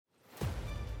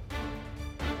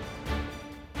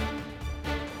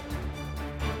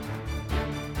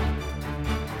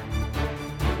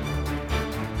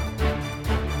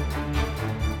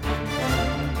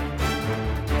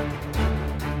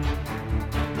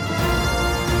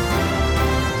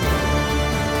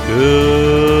Good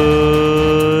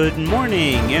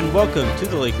morning and welcome to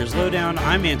the Lakers Lowdown.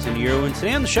 I'm Anthony Irwin.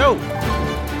 Today on the show,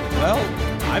 well,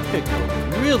 I picked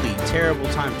a really terrible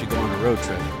time to go on a road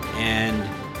trip, and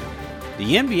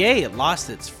the NBA lost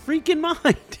its freaking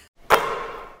mind.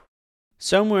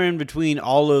 Somewhere in between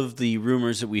all of the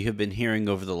rumors that we have been hearing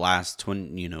over the last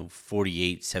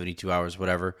 48, 72 hours,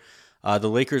 whatever, the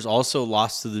Lakers also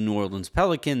lost to the New Orleans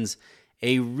Pelicans,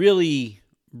 a really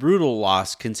brutal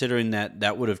loss, considering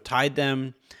that would have tied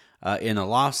them in a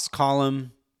loss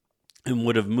column and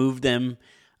would have moved them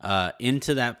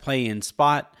into that play-in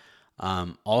spot.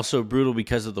 Also brutal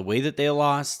because of the way that they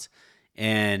lost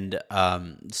and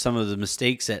some of the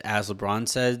mistakes that, as LeBron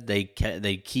said,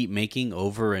 they keep making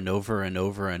over and over and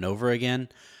over and over again.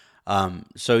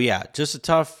 So yeah, just a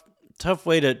tough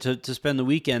way to spend the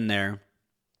weekend there.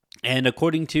 And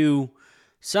according to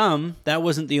some, that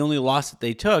wasn't the only loss that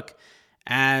they took,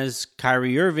 as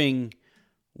Kyrie Irving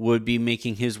would be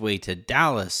making his way to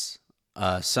Dallas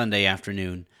Sunday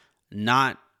afternoon,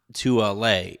 not to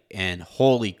LA. And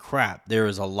holy crap, there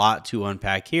is a lot to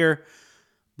unpack here.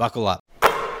 Buckle up.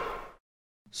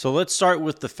 So let's start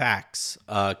with the facts.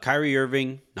 Kyrie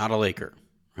Irving, not a Laker,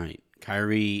 right?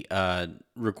 Kyrie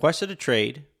requested a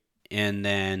trade, and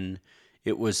then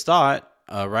it was thought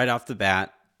right off the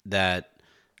bat that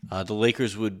the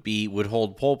Lakers would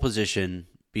hold pole position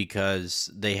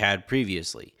because they had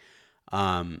previously.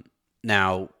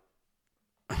 Now,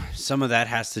 some of that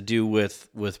has to do with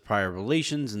prior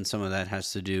relations, and some of that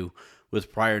has to do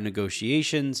with prior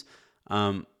negotiations,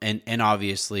 and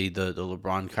obviously the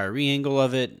LeBron Kyrie angle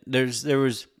of it. There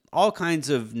was all kinds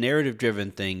of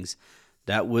narrative-driven things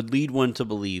that would lead one to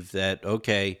believe that,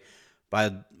 okay,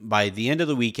 by the end of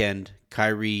the weekend,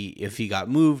 Kyrie, if he got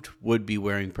moved, would be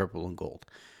wearing purple and gold.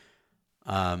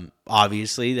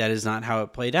 Obviously, that is not how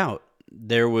it played out.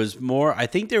 I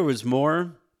think there was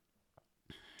more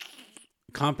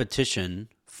competition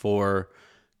for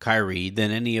Kyrie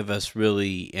than any of us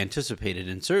really anticipated,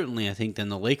 and certainly I think than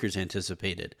the Lakers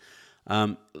anticipated.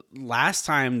 Last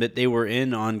time that they were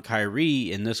in on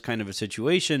Kyrie in this kind of a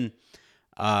situation,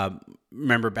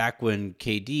 remember back when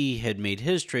KD had made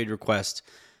his trade request,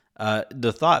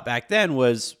 the thought back then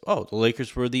was, the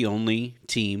Lakers were the only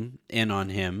team in on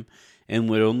him and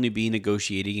would only be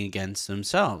negotiating against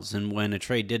themselves. And when a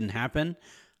trade didn't happen,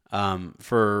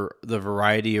 for the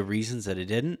variety of reasons that it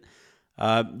didn't,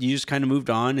 you just kind of moved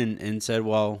on and said,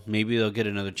 well, maybe they'll get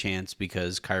another chance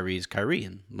because Kyrie is Kyrie.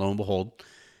 And lo and behold,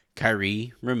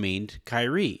 Kyrie remained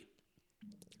Kyrie.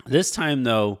 This time,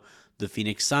 though, the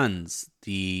Phoenix Suns,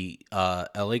 the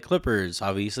LA Clippers,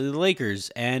 obviously the Lakers,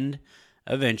 and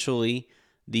eventually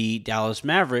the Dallas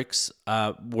Mavericks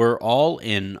were all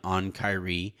in on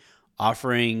Kyrie,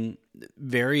 offering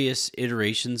various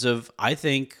iterations of, I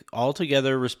think,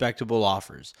 altogether respectable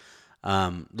offers.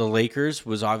 The Lakers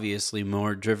was obviously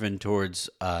more driven towards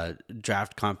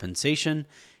draft compensation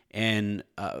and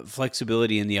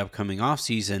flexibility in the upcoming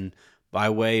offseason by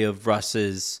way of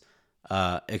Russ's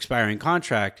expiring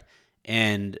contract.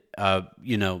 And,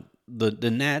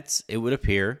 the Nets, it would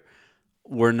appear,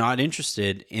 were not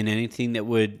interested in anything that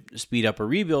would speed up a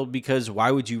rebuild, because why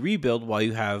would you rebuild while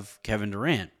you have Kevin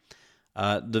Durant?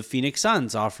 The Phoenix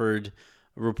Suns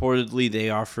reportedly they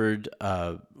offered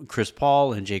Chris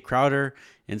Paul and Jay Crowder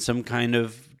and some kind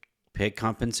of pick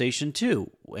compensation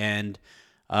too. And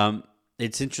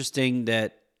it's interesting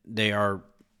that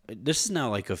this is now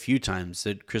like a few times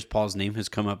that Chris Paul's name has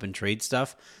come up in trade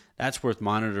stuff. That's worth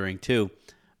monitoring too.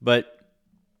 But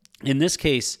in this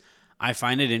case, I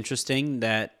find it interesting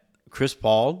that Chris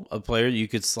Paul, a player you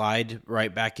could slide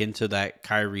right back into that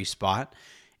Kyrie spot,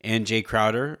 and Jay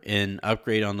Crowder, an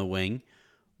upgrade on the wing,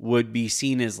 would be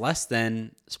seen as less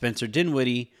than Spencer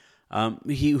Dinwiddie,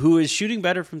 who is shooting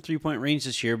better from three-point range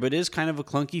this year, but is kind of a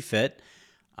clunky fit,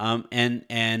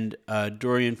 and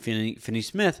Dorian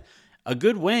Finney-Smith, a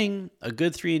good wing, a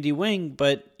good 3-and-D wing,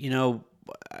 but,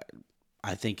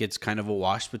 I think it's kind of a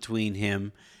wash between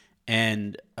him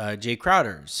and Jay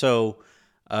Crowder. So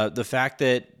the fact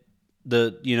that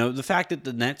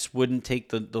the Nets wouldn't take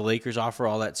the Lakers offer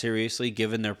all that seriously,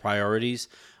 given their priorities,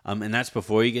 and that's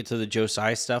before you get to the Joe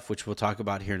Tsai stuff, which we'll talk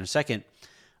about here in a second.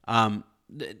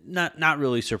 Not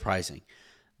really surprising.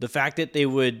 The fact that they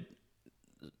would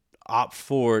opt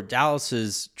for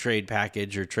Dallas's trade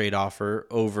package or trade offer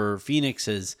over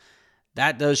Phoenix's,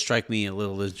 that does strike me a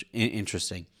little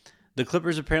interesting. The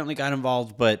Clippers apparently got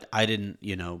involved, but they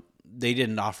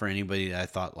didn't offer anybody that I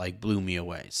thought blew me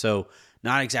away. So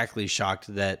not exactly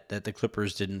shocked that the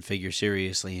Clippers didn't figure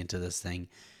seriously into this thing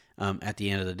at the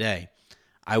end of the day.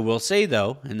 I will say,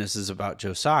 though, and this is about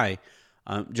Joe Tsai,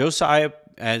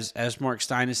 as Mark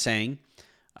Stein is saying,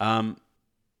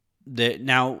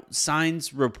 Now,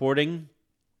 Stein's reporting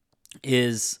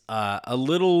is a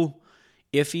little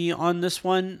iffy on this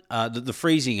one. The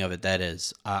phrasing of it, that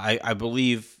is. I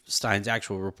believe Stein's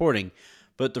actual reporting,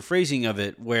 but the phrasing of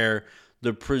it, where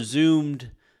the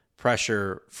presumed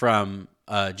pressure from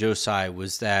Joe Tsai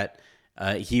was that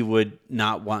he would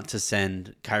not want to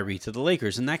send Kyrie to the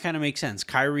Lakers. And that kind of makes sense.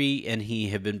 Kyrie and he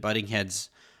have been butting heads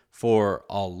for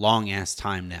a long-ass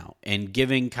time now. And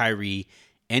giving Kyrie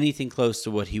anything close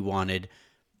to what he wanted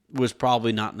was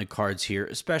probably not in the cards here,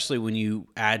 especially when you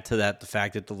add to that the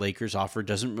fact that the Lakers offer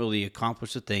doesn't really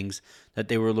accomplish the things that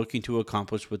they were looking to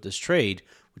accomplish with this trade,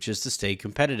 which is to stay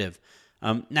competitive.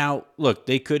 Now, look,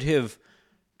 they could have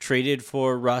traded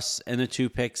for Russ and the 2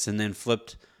 picks and then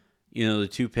flipped, the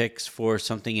 2 picks for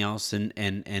something else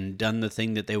and done the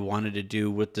thing that they wanted to do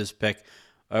with this pick,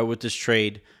 with this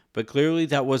trade. But clearly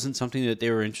that wasn't something that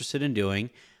they were interested in doing.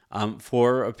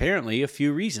 For apparently a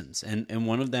few reasons. And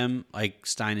one of them, like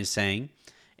Stein is saying,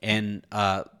 and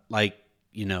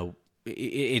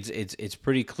it's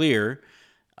pretty clear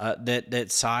that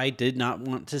Tsai did not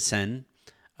want to send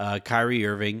Kyrie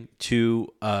Irving to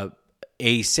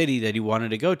a city that he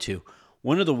wanted to go to.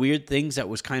 One of the weird things that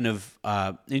was kind of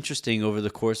interesting over the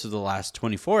course of the last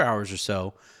 24 hours or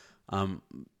so,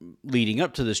 leading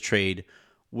up to this trade,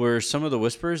 were some of the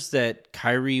whispers that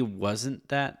Kyrie wasn't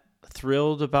that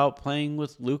thrilled about playing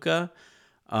with Luka.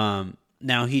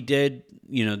 Now he did,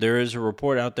 there is a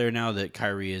report out there now that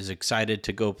Kyrie is excited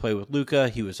to go play with Luka.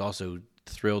 He was also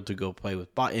thrilled to go play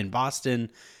in Boston,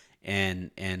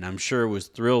 and I'm sure was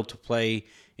thrilled to play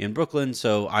in Brooklyn.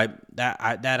 So I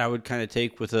would kind of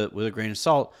take with a grain of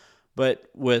salt. But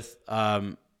with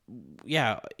I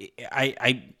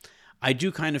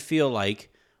do kind of feel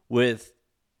like with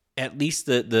at least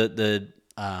the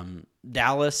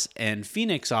Dallas and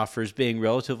Phoenix offers being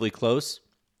relatively close,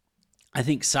 I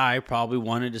think Tsai probably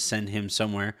wanted to send him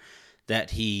somewhere that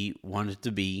he wanted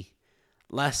to be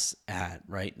less at,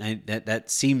 right? And that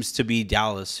seems to be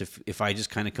Dallas if I just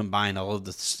kind of combine all of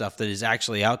the stuff that is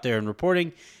actually out there in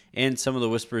reporting and some of the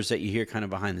whispers that you hear kind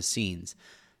of behind the scenes.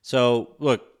 So,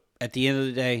 look, at the end of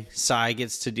the day, Tsai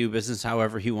gets to do business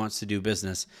however he wants to do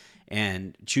business,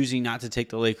 and choosing not to take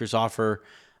the Lakers offer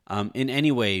in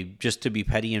any way just to be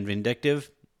petty and vindictive,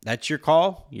 that's your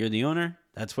call. You're the owner.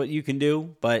 That's what you can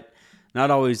do, but not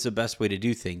always the best way to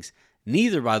do things.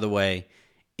 Neither, by the way,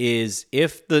 is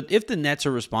if the Nets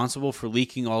are responsible for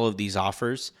leaking all of these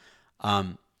offers,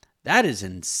 that is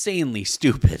insanely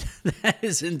stupid. That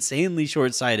is insanely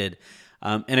short-sighted,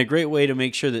 and a great way to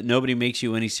make sure that nobody makes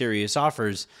you any serious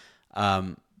offers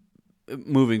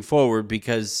moving forward.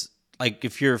 Because, like,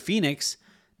 if you're a Phoenix,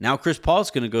 now Chris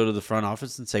Paul's going to go to the front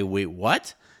office and say, "Wait,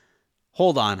 what?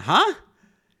 Hold on, huh?"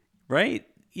 Right?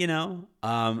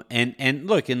 And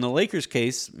look, in the Lakers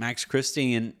case, Max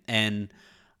Christie and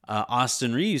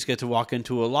Austin Reeves get to walk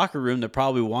into a locker room that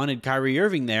probably wanted Kyrie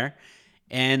Irving there,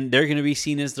 and they're going to be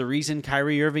seen as the reason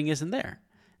Kyrie Irving isn't there.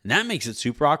 And that makes it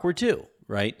super awkward too,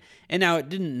 right? And now it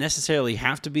didn't necessarily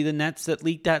have to be the Nets that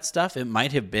leaked that stuff. It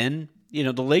might have been,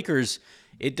 the Lakers.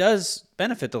 It does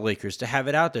benefit the Lakers to have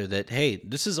it out there that, hey,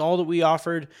 this is all that we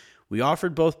offered. We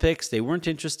offered both picks. They weren't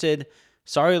interested.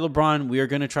 Sorry, LeBron. We are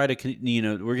going to try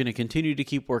to, we're going to continue to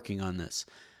keep working on this.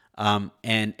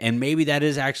 And maybe that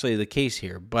is actually the case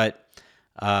here. But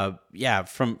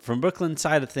from Brooklyn's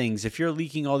side of things, if you're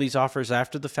leaking all these offers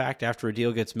after the fact, after a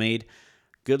deal gets made,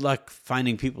 good luck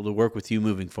finding people to work with you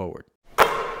moving forward.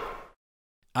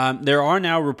 There are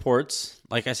now reports,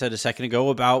 like I said a second ago,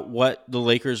 about what the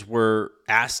Lakers were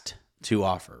asked to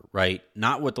offer, right?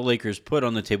 Not what the Lakers put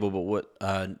on the table, but what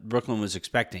Brooklyn was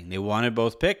expecting. They wanted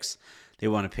both picks. They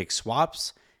wanted pick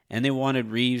swaps, and they wanted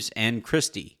Reeves and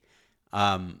Christie.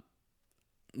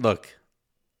 Look,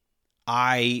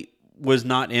 I was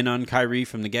not in on Kyrie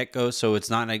from the get-go, so it's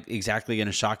not exactly going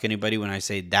to shock anybody when I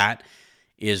say that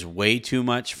is way too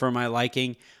much for my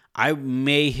liking.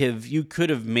 You could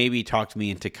have maybe talked me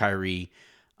into Kyrie,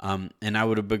 and I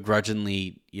would have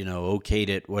begrudgingly, okayed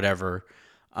it, whatever,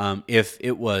 if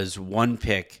it was one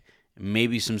pick,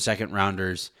 maybe some second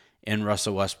rounders, and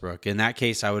Russell Westbrook. In that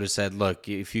case, I would have said, look,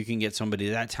 if you can get somebody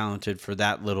that talented for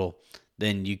that little,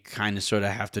 then you kind of sort of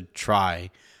have to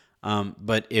try.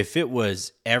 But if it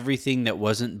was everything that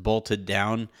wasn't bolted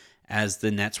down as the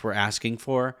Nets were asking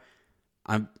for,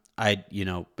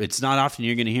 it's not often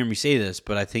you're going to hear me say this,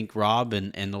 but I think Rob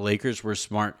and the Lakers were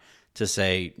smart to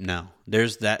say, no,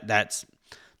 there's that's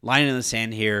line in the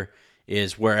sand here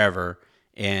is wherever.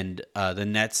 And the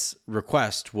Nets'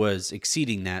 request was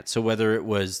exceeding that. So whether it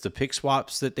was the pick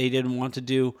swaps that they didn't want to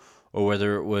do, or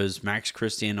whether it was Max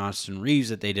Christie and Austin Reeves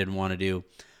that they didn't want to do,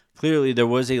 clearly there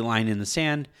was a line in the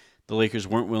sand. The Lakers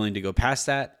weren't willing to go past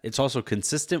that. It's also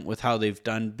consistent with how they've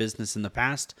done business in the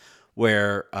past,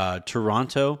 where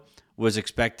Toronto was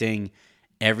expecting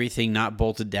everything not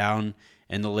bolted down,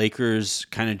 and the Lakers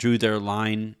kind of drew their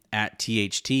line at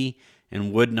THT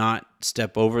and would not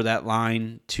step over that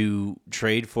line to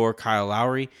trade for Kyle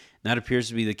Lowry. And that appears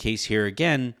to be the case here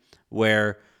again,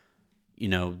 where,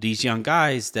 these young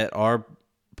guys that are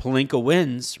Pelinka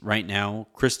wins right now.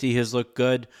 Christie has looked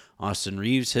good. Austin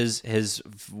Reeves has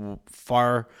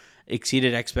far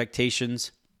exceeded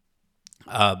expectations.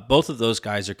 Both of those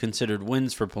guys are considered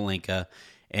wins for Pelinka,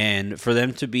 and for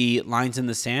them to be lines in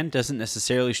the sand doesn't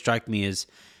necessarily strike me as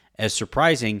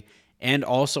surprising. And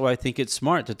also, I think it's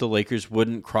smart that the Lakers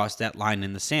wouldn't cross that line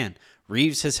in the sand.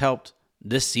 Reeves has helped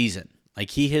this season.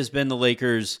 Like, he has been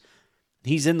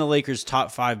he's in the Lakers'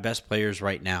 top 5 best players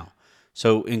right now.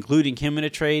 So including him in a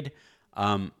trade,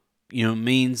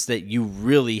 means that you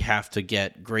really have to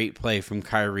get great play from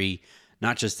Kyrie,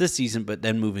 not just this season, but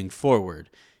then moving forward.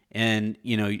 And,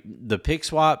 the pick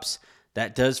swaps,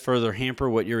 that does further hamper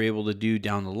what you're able to do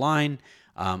down the line.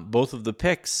 Both of the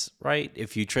picks, right?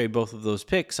 If you trade both of those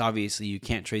picks, obviously you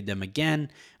can't trade them again.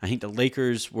 I think the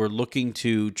Lakers were looking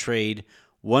to trade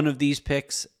one of these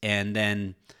picks and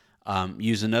then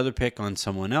use another pick on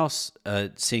someone else,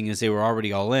 seeing as they were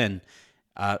already all in.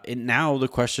 Now the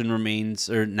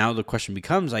question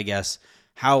becomes, I guess,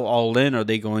 how all in are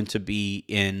they going to be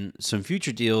in some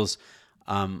future deals,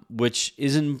 which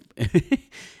isn't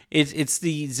it's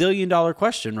the $1 zillion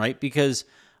question, right? Because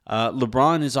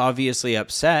LeBron is obviously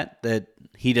upset that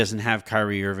he doesn't have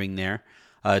Kyrie Irving there,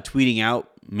 tweeting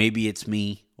out, maybe it's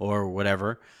me or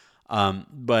whatever.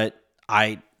 But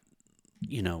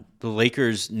the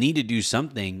Lakers need to do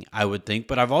something, I would think,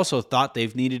 but I've also thought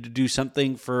they've needed to do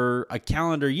something for a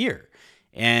calendar year.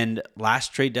 And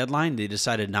last trade deadline, they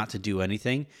decided not to do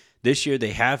anything. This year,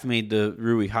 they have made the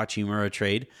Rui Hachimura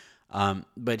trade,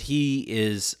 but he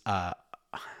is a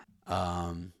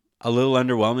little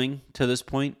underwhelming to this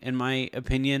point, in my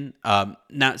opinion.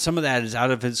 Now, some of that is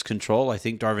out of his control. I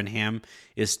think Darvin Ham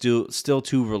is still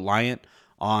too reliant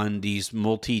on these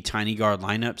multi-tiny guard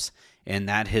lineups, and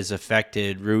that has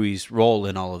affected Rui's role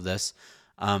in all of this.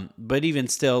 But even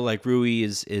still, like, Rui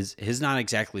has not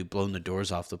exactly blown the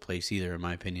doors off the place either, in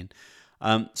my opinion.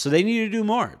 So they need to do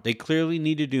more. They clearly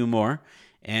need to do more.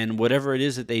 And whatever it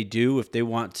is that they do, if they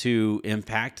want to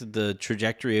impact the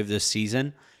trajectory of this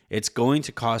season, it's going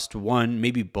to cost one,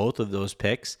 maybe both of those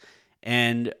picks.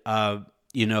 And,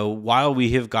 while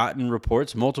we have gotten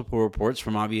multiple reports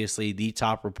from obviously the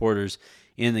top reporters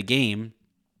in the game,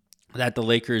 that the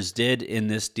Lakers did in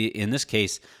this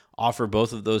case offer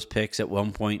both of those picks at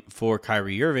one point for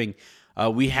Kyrie Irving,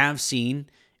 we have seen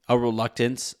a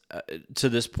reluctance to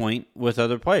this point with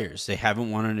other players. They haven't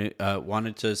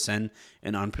wanted to send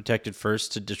an unprotected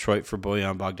first to Detroit for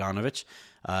Bojan Bogdanovic.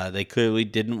 They clearly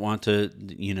didn't want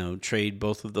to, trade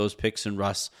both of those picks and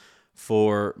Russ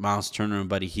for Miles Turner and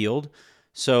Buddy Hield.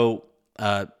 So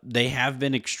they have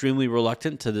been extremely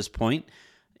reluctant to this point.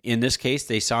 In this case,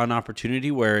 they saw an opportunity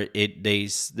where they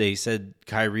said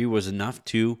Kyrie was enough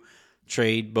to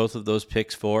trade both of those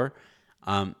picks for.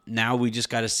 Now we just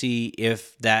got to see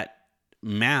if that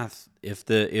math, if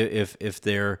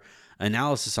their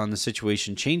analysis on the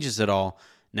situation changes at all.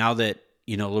 Now that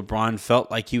LeBron felt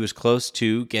like he was close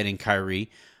to getting Kyrie,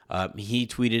 he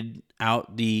tweeted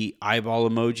out the eyeball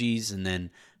emojis, and then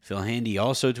Phil Handy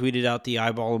also tweeted out the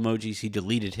eyeball emojis. He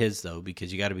deleted his though,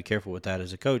 because you got to be careful with that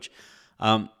as a coach.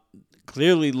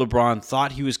 Clearly LeBron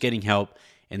thought he was getting help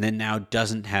and then now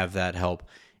doesn't have that help.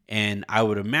 And I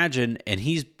would imagine, and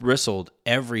he's bristled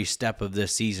every step of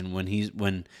this season when he's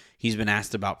been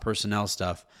asked about personnel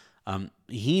stuff.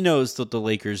 He knows that the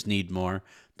Lakers need more.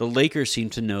 The Lakers seem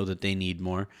to know that they need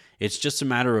more. It's just a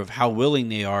matter of how willing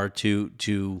they are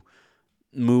to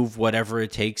move whatever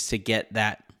it takes to get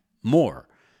that more.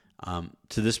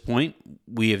 To this point,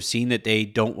 we have seen that they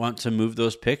don't want to move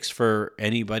those picks for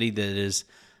anybody that is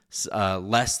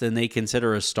less than they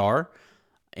consider a star.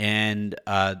 And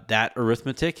that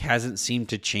arithmetic hasn't seemed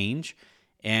to change.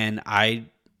 And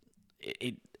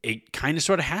it kind of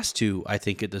sort of has to, I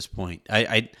think, at this point.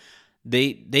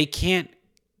 They can't.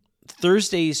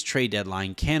 Thursday's trade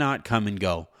deadline cannot come and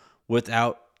go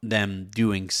without them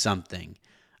doing something.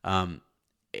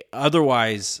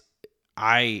 Otherwise,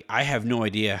 I have no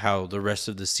idea how the rest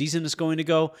of the season is going to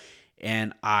go,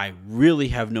 and I really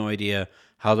have no idea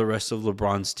how the rest of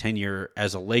LeBron's tenure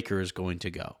as a Laker is going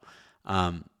to go.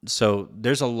 So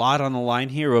there's a lot on the line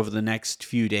here over the next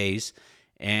few days,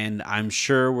 and I'm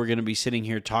sure we're going to be sitting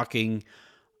here talking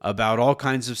about all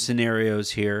kinds of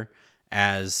scenarios here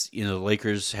as the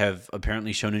Lakers have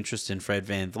apparently shown interest in Fred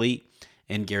VanVleet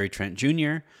and Gary Trent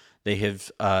Jr.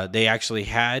 They actually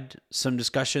had some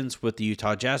discussions with the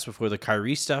Utah Jazz before the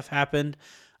Kyrie stuff happened.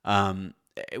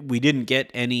 We didn't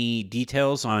get any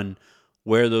details on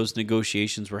where those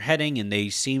negotiations were heading, and they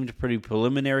seemed pretty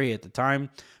preliminary at the time,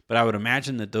 but I would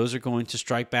imagine that those are going to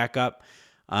strike back up.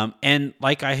 And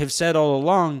like I have said all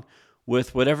along,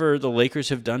 with whatever the Lakers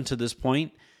have done to this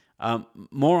point,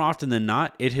 more often than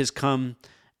not, it has come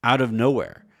out of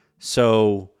nowhere.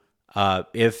 So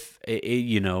if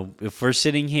we're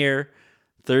sitting here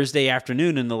Thursday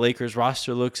afternoon and the Lakers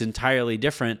roster looks entirely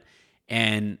different,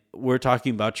 and we're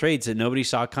talking about trades that nobody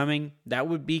saw coming, that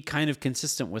would be kind of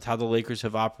consistent with how the Lakers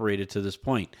have operated to this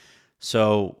point.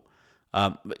 So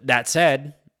that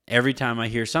said, every time I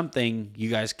hear something, you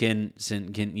guys can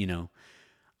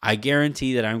I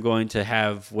guarantee that I'm going to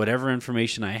have whatever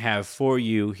information I have for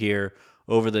you here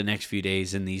over the next few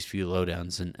days in these few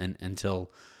lowdowns and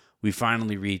until we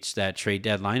finally reach that trade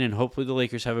deadline, and hopefully the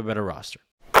Lakers have a better roster.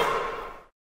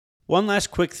 One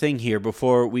last quick thing here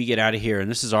before we get out of here,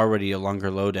 and this is already a longer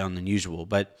lowdown than usual,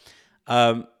 but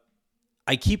I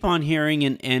keep on hearing,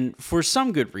 and for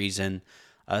some good reason,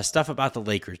 stuff about the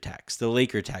Laker tax. The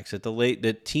Laker tax,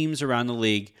 that teams around the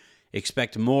league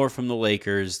expect more from the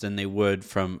Lakers than they would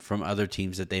from other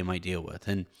teams that they might deal with.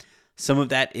 And some of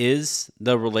that is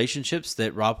the relationships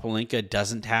that Rob Pelinka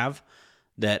doesn't have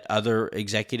that other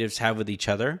executives have with each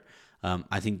other.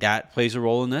 I think that plays a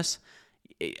role in this.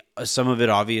 Some of it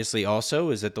obviously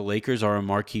also is that the Lakers are a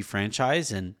marquee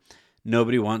franchise, and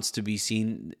nobody wants to be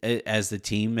seen as the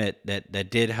team that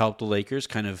did help the Lakers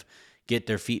kind of get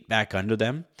their feet back under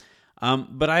them.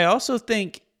 But I also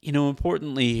think,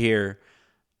 importantly here,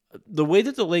 the way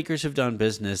that the Lakers have done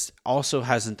business also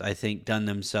hasn't, I think, done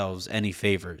themselves any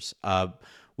favors.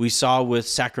 We saw with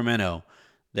Sacramento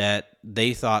that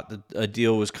they thought that a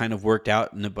deal was kind of worked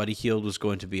out and that Buddy Hield was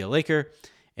going to be a Laker,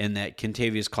 and that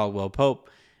Kentavious Caldwell-Pope,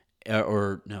 it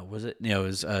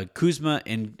was Kuzma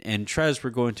and Trez were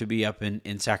going to be up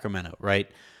in Sacramento, right?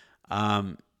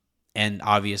 And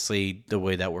obviously the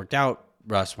way that worked out,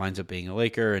 Russ winds up being a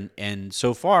Laker, and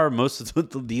so far most of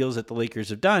the deals that the Lakers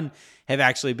have done have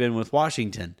actually been with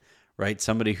Washington, right?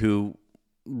 Somebody who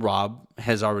Rob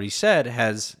has already said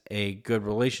has a good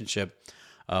relationship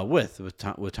with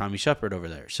Tommy Shepard over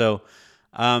there. So,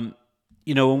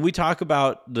 when we talk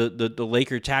about the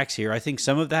Laker tax here, I think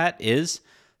some of that is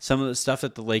some of the stuff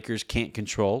that the Lakers can't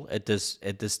control at this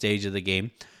stage of the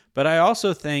game. But I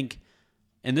also think,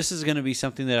 and this is going to be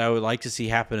something that I would like to see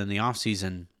happen in the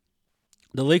offseason,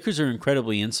 the Lakers are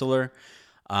incredibly insular.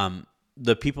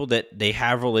 The people that they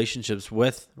have relationships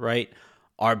with, right,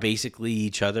 are basically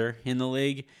each other in the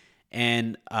league.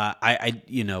 And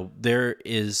there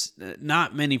is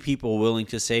not many people willing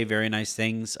to say very nice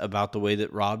things about the way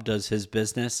that Rob does his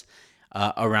business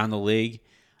around the league,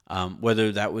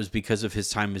 whether that was because of his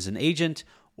time as an agent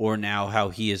or now how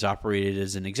he is operated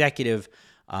as an executive.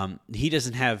 He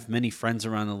doesn't have many friends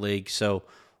around the league. So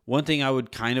one thing I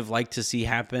would kind of like to see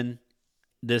happen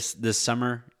this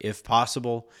summer, if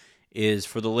possible, is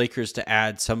for the Lakers to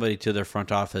add somebody to their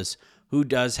front office who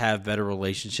does have better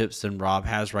relationships than Rob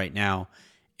has right now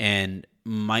and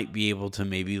might be able to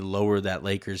maybe lower that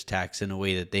Lakers tax in a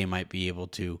way that they might be able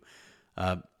to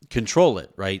control it,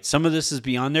 right? Some of this is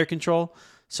beyond their control.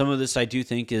 Some of this I do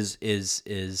think is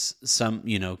some,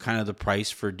 kind of the price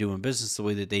for doing business the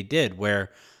way that they did,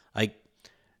 where like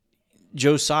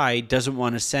Joe Tsai doesn't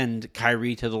want to send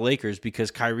Kyrie to the Lakers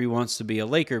because Kyrie wants to be a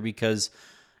Laker because,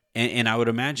 and I would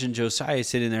imagine Joe Tsai is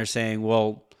sitting there saying,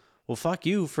 well, fuck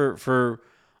you for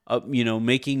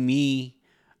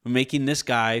making this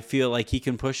guy feel like he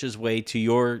can push his way to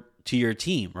your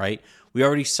team, right? We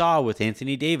already saw with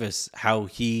Anthony Davis how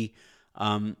he,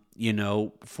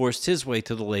 forced his way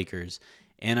to the Lakers.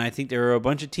 And I think there are a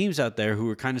bunch of teams out there who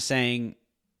are kind of saying,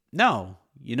 no,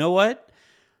 you know what?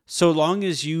 So long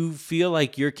as you feel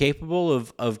like you're capable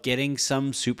of getting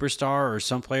some superstar or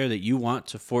some player that you want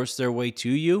to force their way to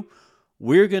you,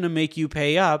 we're going to make you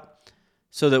pay up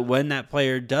so that when that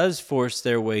player does force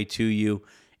their way to you,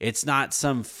 it's not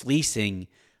some fleecing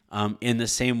in the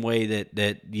same way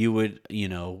that you would,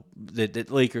 that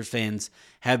Lakers fans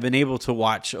have been able to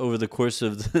watch over the course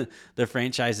of the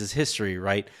franchise's history,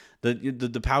 right?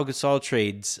 The Pau Gasol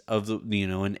trades of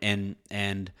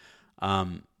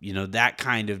that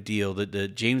kind of deal, the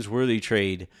James Worthy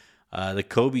trade, the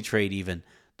Kobe trade, even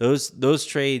those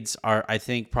trades are, I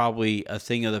think, probably a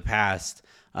thing of the past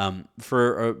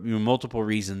for multiple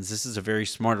reasons. This is a very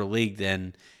smarter league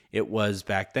than it was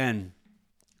back then,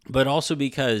 but also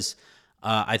because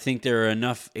I think there are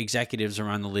enough executives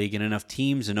around the league and enough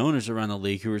teams and owners around the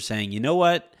league who are saying, you know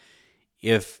what?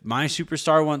 If my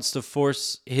superstar wants to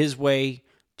force his way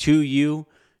to you,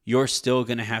 you're still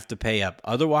going to have to pay up.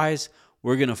 Otherwise,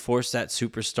 we're going to force that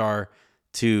superstar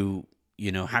to,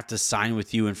 have to sign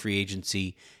with you in free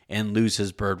agency and lose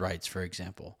his bird rights, for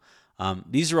example.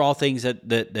 These are all things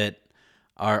that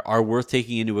are worth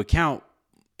taking into account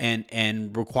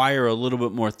and require a little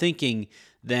bit more thinking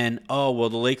than, oh, well,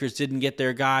 the Lakers didn't get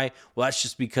their guy. Well, that's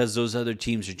just because those other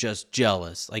teams are just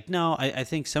jealous. Like, no, I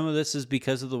think some of this is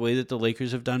because of the way that the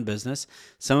Lakers have done business.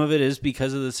 Some of it is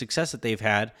because of the success that they've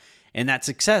had. And that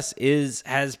success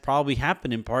has probably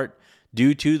happened in part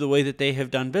due to the way that they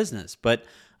have done business. But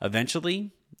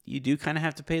eventually, you do kind of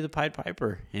have to pay the Pied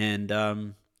Piper.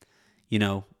 And,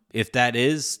 if that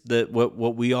is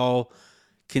what we all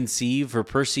conceive or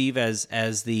perceive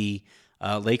as the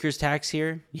Lakers tax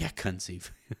here,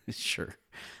 conceive, sure,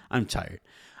 I'm tired.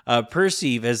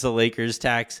 Perceive as the Lakers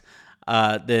tax,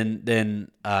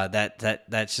 then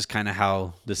that's just kind of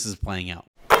how this is playing out.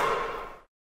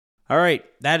 All right,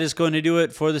 that is going to do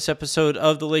it for this episode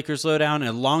of the Lakers Lowdown,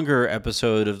 a longer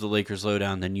episode of the Lakers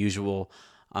Lowdown than usual.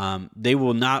 They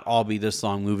will not all be this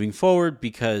long moving forward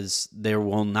because there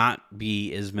will not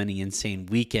be as many insane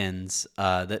weekends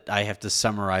that I have to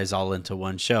summarize all into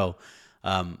one show.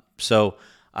 So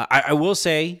I will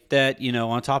say that,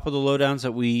 on top of the lowdowns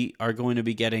that we are going to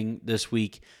be getting this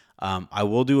week, I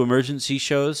will do emergency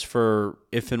shows for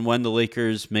if and when the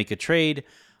Lakers make a trade.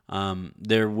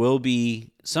 There will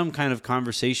be some kind of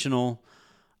conversational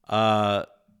pod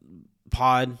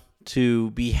to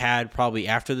be had probably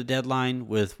after the deadline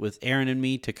with Aaron and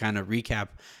me to kind of recap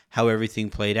how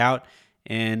everything played out.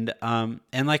 And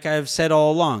like I've said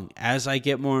all along, as I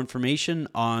get more information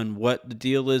on what the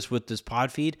deal is with this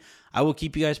pod feed, I will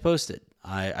keep you guys posted.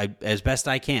 I as best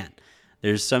I can.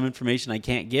 There's some information I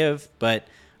can't give, but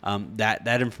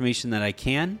that information that I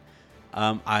can,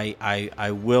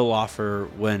 I will offer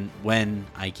when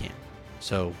I can.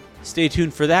 So stay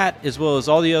tuned for that, as well as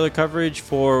all the other coverage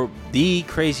for the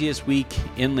craziest week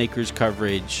in Lakers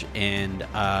coverage. And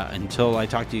until I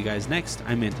talk to you guys next,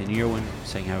 I'm Anthony Irwin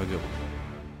saying have a good one.